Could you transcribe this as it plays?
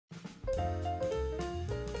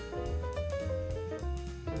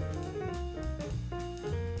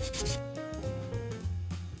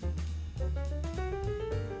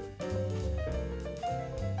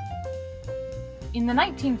In the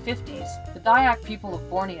 1950s, the Dayak people of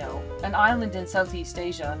Borneo, an island in Southeast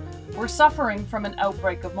Asia, were suffering from an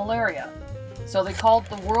outbreak of malaria, so they called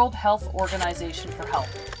the World Health Organization for help.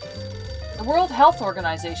 The World Health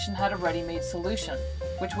Organization had a ready-made solution,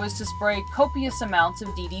 which was to spray copious amounts of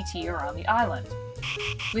DDT around the island.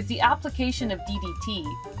 With the application of DDT,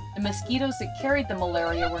 the mosquitoes that carried the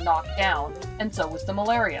malaria were knocked down, and so was the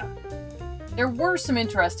malaria. There were some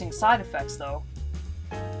interesting side effects, though.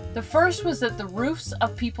 The first was that the roofs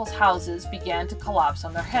of people's houses began to collapse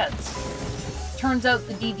on their heads. Turns out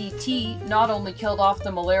the DDT not only killed off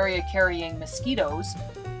the malaria-carrying mosquitoes,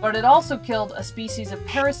 but it also killed a species of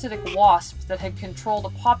parasitic wasps that had controlled a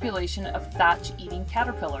population of thatch-eating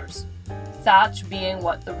caterpillars. Thatch being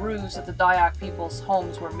what the roofs of the Dayak people's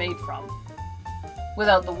homes were made from.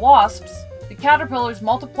 Without the wasps, the caterpillars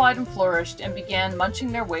multiplied and flourished and began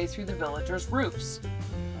munching their way through the villagers' roofs.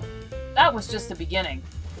 That was just the beginning.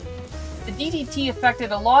 The DDT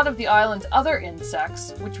affected a lot of the island's other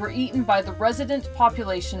insects, which were eaten by the resident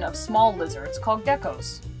population of small lizards called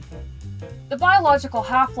geckos. The biological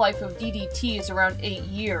half-life of DDT is around 8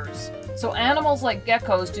 years, so animals like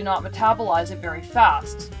geckos do not metabolize it very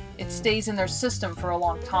fast. It stays in their system for a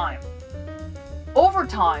long time. Over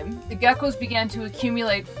time, the geckos began to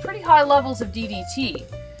accumulate pretty high levels of DDT,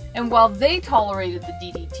 and while they tolerated the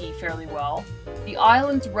DDT fairly well, the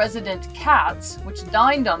island's resident cats, which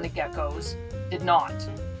dined on the geckos, did not.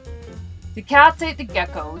 The cats ate the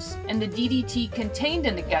geckos, and the DDT contained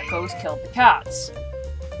in the geckos killed the cats.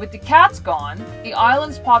 With the cats gone, the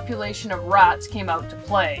island's population of rats came out to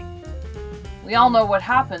play. We all know what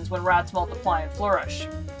happens when rats multiply and flourish.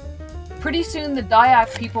 Pretty soon the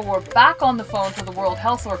Dayak people were back on the phone to the World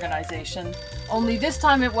Health Organization, only this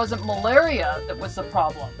time it wasn't malaria that was the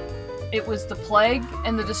problem. It was the plague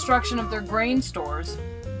and the destruction of their grain stores,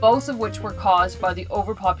 both of which were caused by the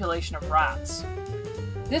overpopulation of rats.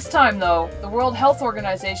 This time, though, the World Health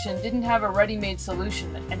Organization didn't have a ready-made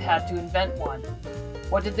solution and had to invent one.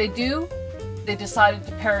 What did they do? They decided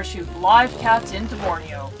to parachute live cats into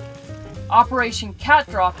Borneo. Operation Cat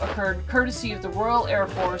Drop occurred courtesy of the Royal Air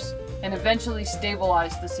Force and eventually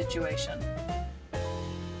stabilized the situation.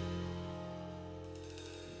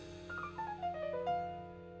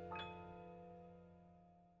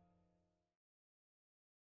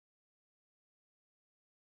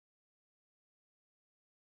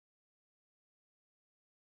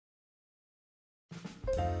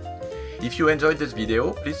 If you enjoyed this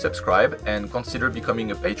video, please subscribe and consider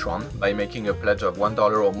becoming a patron by making a pledge of $1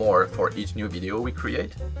 or more for each new video we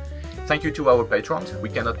create. Thank you to our patrons, we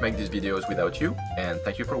cannot make these videos without you, and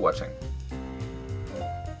thank you for watching.